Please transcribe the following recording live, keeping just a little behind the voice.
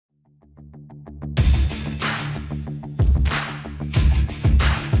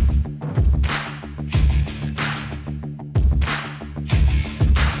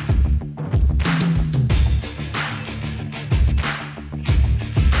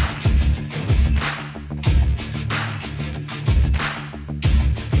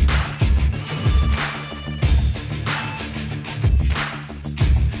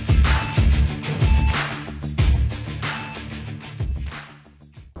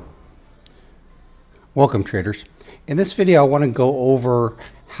Welcome traders. In this video I want to go over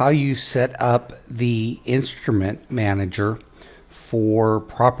how you set up the instrument manager for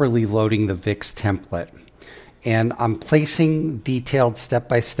properly loading the VIX template. And I'm placing detailed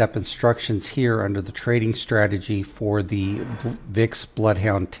step-by-step instructions here under the trading strategy for the VIX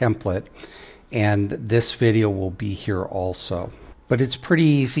BloodHound template, and this video will be here also. But it's pretty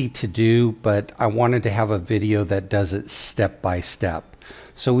easy to do, but I wanted to have a video that does it step by step.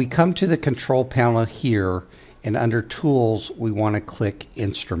 So we come to the control panel here, and under Tools we want to click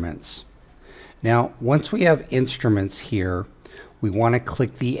Instruments. Now once we have Instruments here, we want to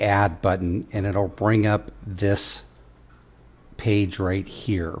click the Add button and it'll bring up this page right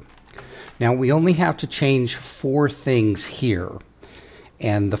here. Now we only have to change 4 things here,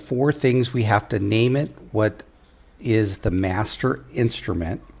 and the 4 things we have to name it what is the master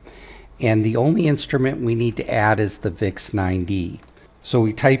instrument, and the only instrument we need to add is the VIX 9D. So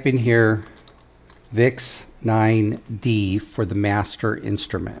we type in here VIX 9D for the master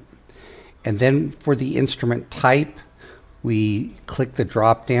instrument, and then for the instrument type we click the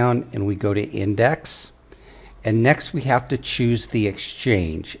drop down and we go to Index, and next we have to choose the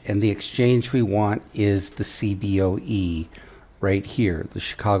exchange, and the exchange we want is the CBOE right here, the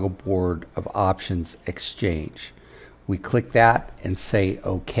Chicago Board of Options Exchange. We click that and say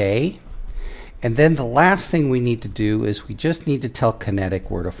OK. And then the last thing we need to do is we just need to tell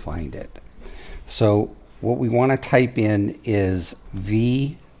KINETICK where to find it. So what we want to type in is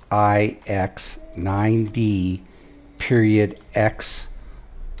VIX9D period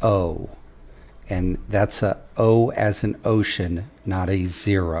XO. And that's a O as in ocean, not a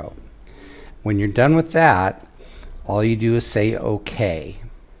 0. When you're done with that, all you do is say OK.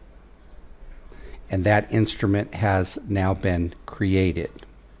 And that instrument has now been created.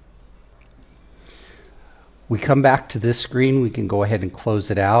 We come back to this screen, we can go ahead and close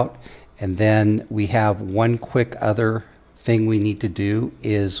it out, and then we have one quick other thing we need to do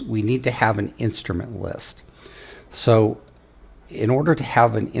is we need to have an instrument list. So in order to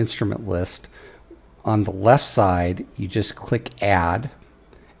have an instrument list, on the left side you just click Add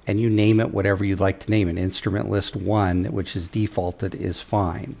and you name it whatever you'd like to name it. Instrument list 1, which is defaulted, is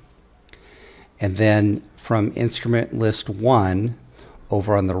fine. And then from instrument list 1,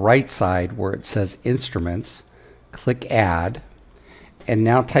 over on the right side where it says Instruments, click Add, and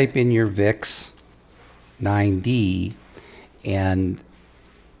now type in your VIX 9D and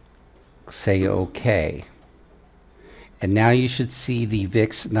say OK. And now you should see the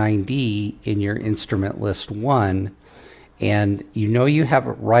VIX 9D in your instrument list 1, and you know you have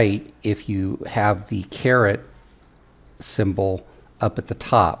it right if you have the caret symbol up at the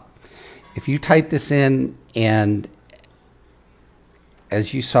top. If you type this in, and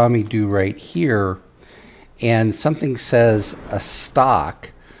as you saw me do right here, and something says a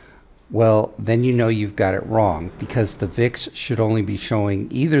stock, well, then you know you've got it wrong, because the VIX should only be showing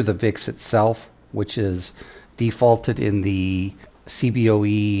either the VIX itself, which is defaulted in the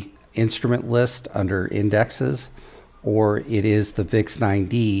CBOE instrument list under indexes, or it is the VIX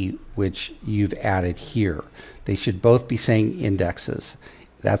 9D, which you've added here. They should both be saying indexes.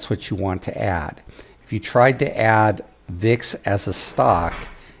 That's what you want to add. If you tried to add VIX as a stock,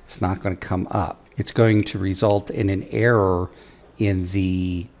 it's not going to come up. It's going to result in an error in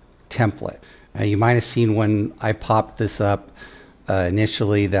the template. Now you might have seen when I popped this up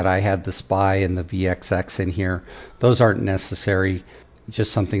initially that I had the SPY and the VXX in here. Those aren't necessary,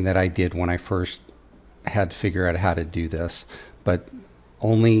 just something that I did when I first had to figure out how to do this. But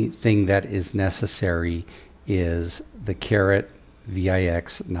only thing that is necessary is the caret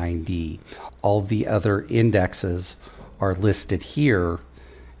VIX9D. All the other indexes are listed here,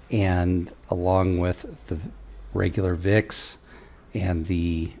 and along with the regular VIX and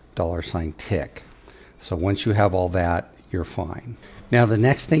the $tick. So once you have all that, you're fine. Now the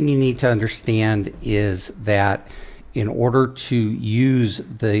next thing you need to understand is that in order to use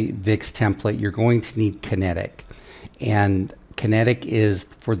the VIX template, you're going to need KINETICK. And KINETICK is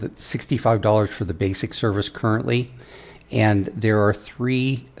for the $65 for the basic service currently. And there are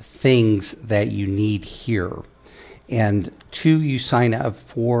 3 things that you need here. And 2 you sign up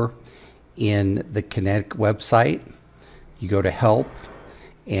for in the KINETICK website. You go to Help,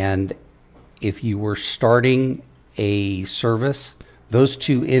 and if you were starting a service, those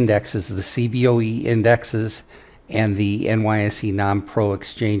 2 indexes, the CBOE indexes and the NYSE non-pro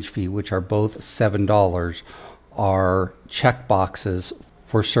exchange fee, which are both $7, are checkboxes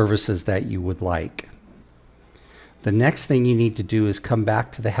for services that you would like. The next thing you need to do is come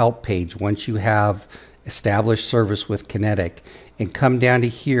back to the help page once you have established service with KINETICK, and come down to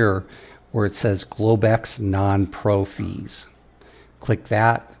here where it says Globex non-pro fees. Click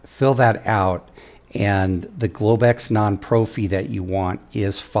that, fill that out, And the Globex non-pro fee that you want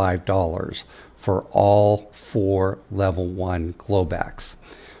is $5 for all 4 level 1 Globex.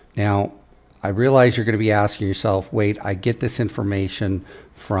 Now, I realize you're going to be asking yourself, wait, I get this information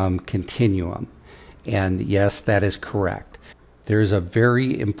from Continuum. And yes, that is correct. There's a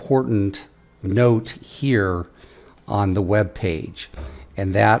very important note here on the web page,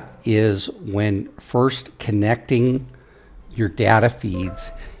 and that is when first connecting your data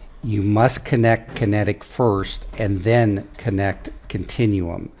feeds, you must connect KINETICK first and then connect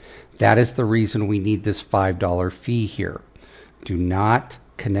Continuum. That is the reason we need this $5 fee here. Do not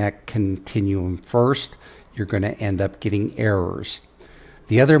connect Continuum first. You're going to end up getting errors.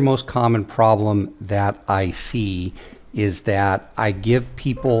 The other most common problem that I see is that I give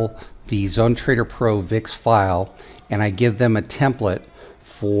people the ZoneTraderPro VIX file and I give them a template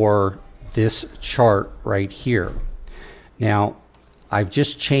for this chart right here. Now, I've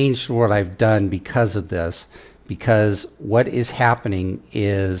just changed what I've done because of this, because what is happening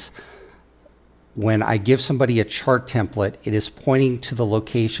is when I give somebody a chart template, it is pointing to the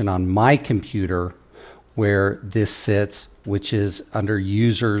location on my computer where this sits, which is under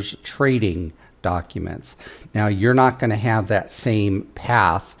users trading documents. Now, you're not going to have that same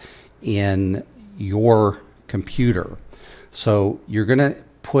path in your computer. So you're going to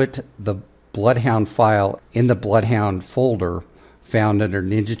put the BloodHound file in the BloodHound folder found under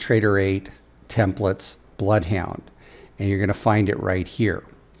NinjaTrader 8 templates BloodHound, and you're going to find it right here.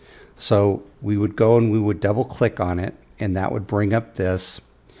 So we would go and we would double click on it, and that would bring up this,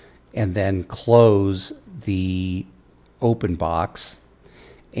 and then close the open box.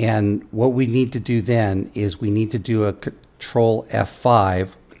 And what we need to do then is we need to do a Control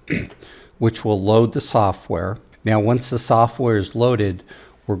F5, which will load the software. Now, once the software is loaded,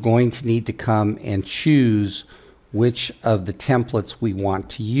 we're going to need to come and choose which of the templates we want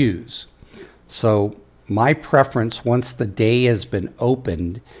to use. So my preference, once the day has been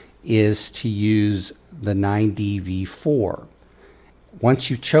opened, is to use the 9DV4. Once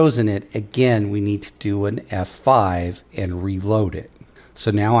you've chosen it, again, we need to do an F5 and reload it. So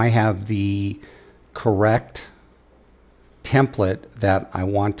now I have the correct template that I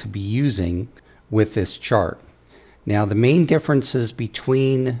want to be using with this chart. Now, the main differences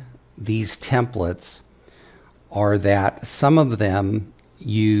between these templates are that some of them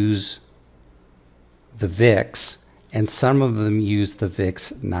use the VIX and some of them use the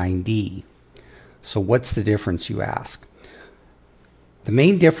VIX 9D. So what's the difference, you ask? The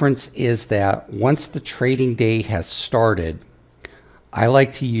main difference is that once the trading day has started, I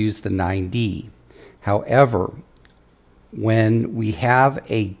like to use the 9D. However, when we have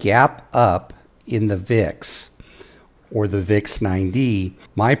a gap up in the VIX or the VIX 9D,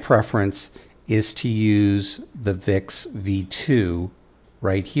 my preference is to use the VIX V2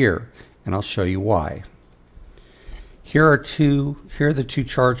 right here, and I'll show you why. Here are the two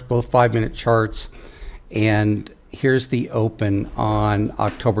charts, both 5-minute charts, and here's the open on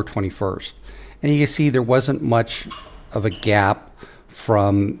October 21st. And you can see there wasn't much of a gap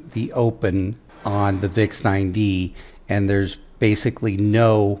from the open on the VIX 9D, and there's basically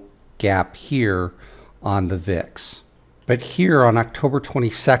no gap here on the VIX. But here on October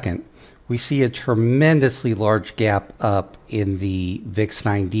 22nd, we see a tremendously large gap up in the VIX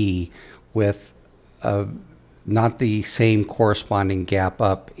 9D with not the same corresponding gap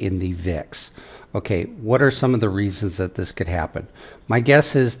up in the VIX. Okay, what are some of the reasons that this could happen? My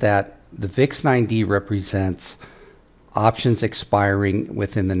guess is that the VIX 9D represents options expiring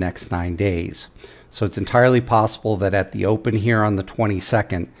within the next 9 days. So it's entirely possible that at the open here on the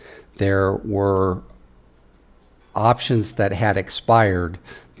 22nd, there were options that had expired,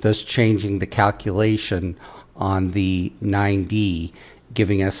 thus changing the calculation on the 9D,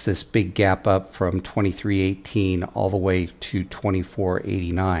 giving us this big gap up from 23.18 all the way to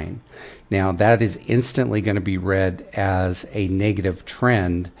 24.89. Now that is instantly going to be read as a negative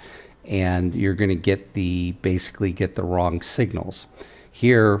trend, and you're going to get basically get the wrong signals.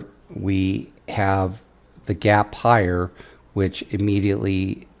 Here we have the gap higher, which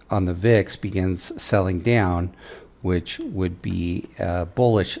immediately on the VIX begins selling down, which would be a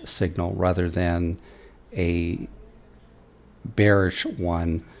bullish signal rather than a bearish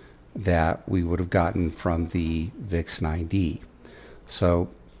one that we would have gotten from the VIX 9D. So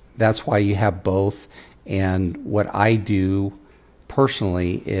that's why you have both. And what I do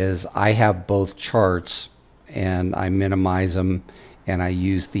personally is I have both charts and I minimize them, and I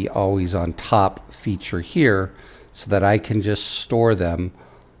use the always on top feature here so that I can just store them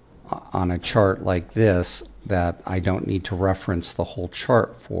on a chart like this that I don't need to reference the whole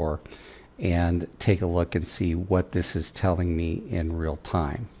chart for, and take a look and see what this is telling me in real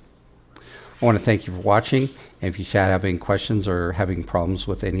time. I want to thank you for watching. And if you should have any questions or having problems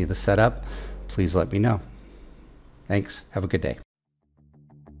with any of the setup, please let me know. Thanks. Have a good day.